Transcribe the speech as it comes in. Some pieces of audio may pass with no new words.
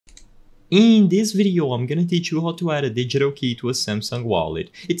In this video, I'm gonna teach you how to add a digital key to a Samsung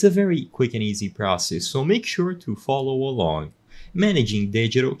wallet. It's a very quick and easy process, so make sure to follow along. Managing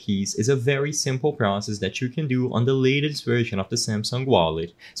digital keys is a very simple process that you can do on the latest version of the Samsung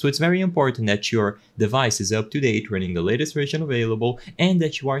wallet. So it's very important that your device is up to date, running the latest version available, and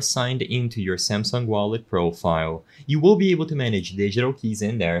that you are signed into your Samsung wallet profile. You will be able to manage digital keys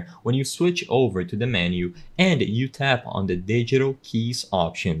in there when you switch over to the menu and you tap on the digital keys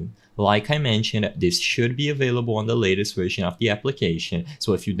option. Like I mentioned, this should be available on the latest version of the application,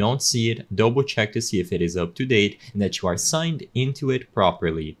 so if you don't see it, double check to see if it is up to date and that you are signed into it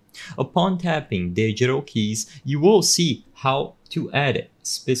properly. Upon tapping digital keys, you will see how to add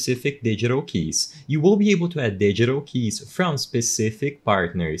specific digital keys. You will be able to add digital keys from specific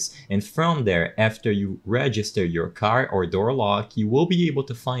partners, and from there, after you register your car or door lock, you will be able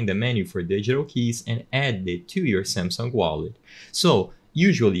to find the menu for digital keys and add it to your Samsung wallet. So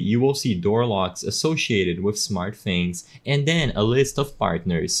usually, you will see door locks associated with SmartThings and then a list of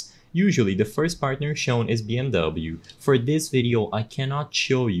partners. Usually, the first partner shown is BMW. For this video, I cannot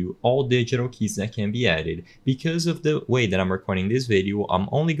show you all digital keys that can be added. Because of the way that I'm recording this video, I'm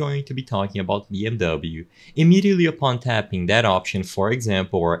only going to be talking about BMW. Immediately upon tapping that option, for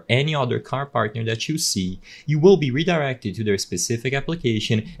example, or any other car partner that you see, you will be redirected to their specific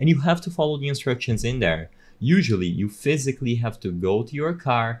application and you have to follow the instructions in there. Usually, you physically have to go to your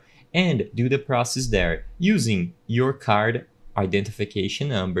car and do the process there using your card identification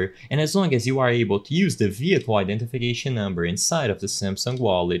number, and as long as you are able to use the vehicle identification number inside of the Samsung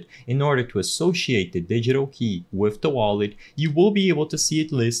wallet in order to associate the digital key with the wallet, you will be able to see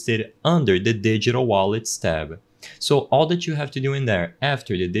it listed under the Digital Wallets tab. So all that you have to do in there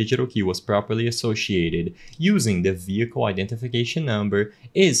after the digital key was properly associated using the vehicle identification number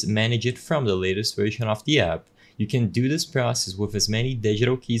is manage it from the latest version of the app. You can do this process with as many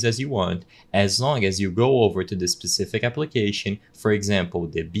digital keys as you want, as long as you go over to the specific application, for example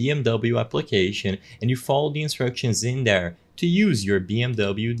the BMW application, and you follow the instructions in there to use your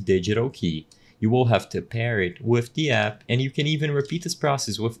BMW digital key. You will have to pair it with the app, and you can even repeat this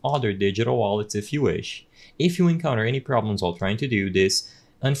process with other digital wallets if you wish. If you encounter any problems while trying to do this,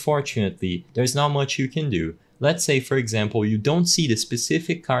 unfortunately, there's not much you can do. Let's say, for example, you don't see the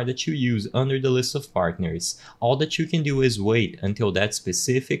specific card that you use under the list of partners. All that you can do is wait until that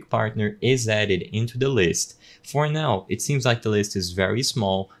specific partner is added into the list. For now, it seems like the list is very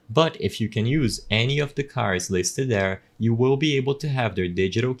small, but if you can use any of the cards listed there, you will be able to have their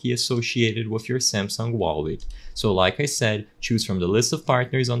digital key associated with your Samsung wallet. So like I said, choose from the list of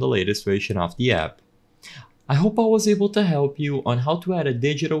partners on the latest version of the app. I hope I was able to help you on how to add a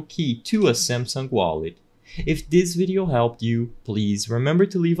digital key to a Samsung wallet. If this video helped you, please remember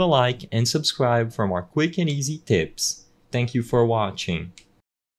to leave a like and subscribe for more quick and easy tips. Thank you for watching.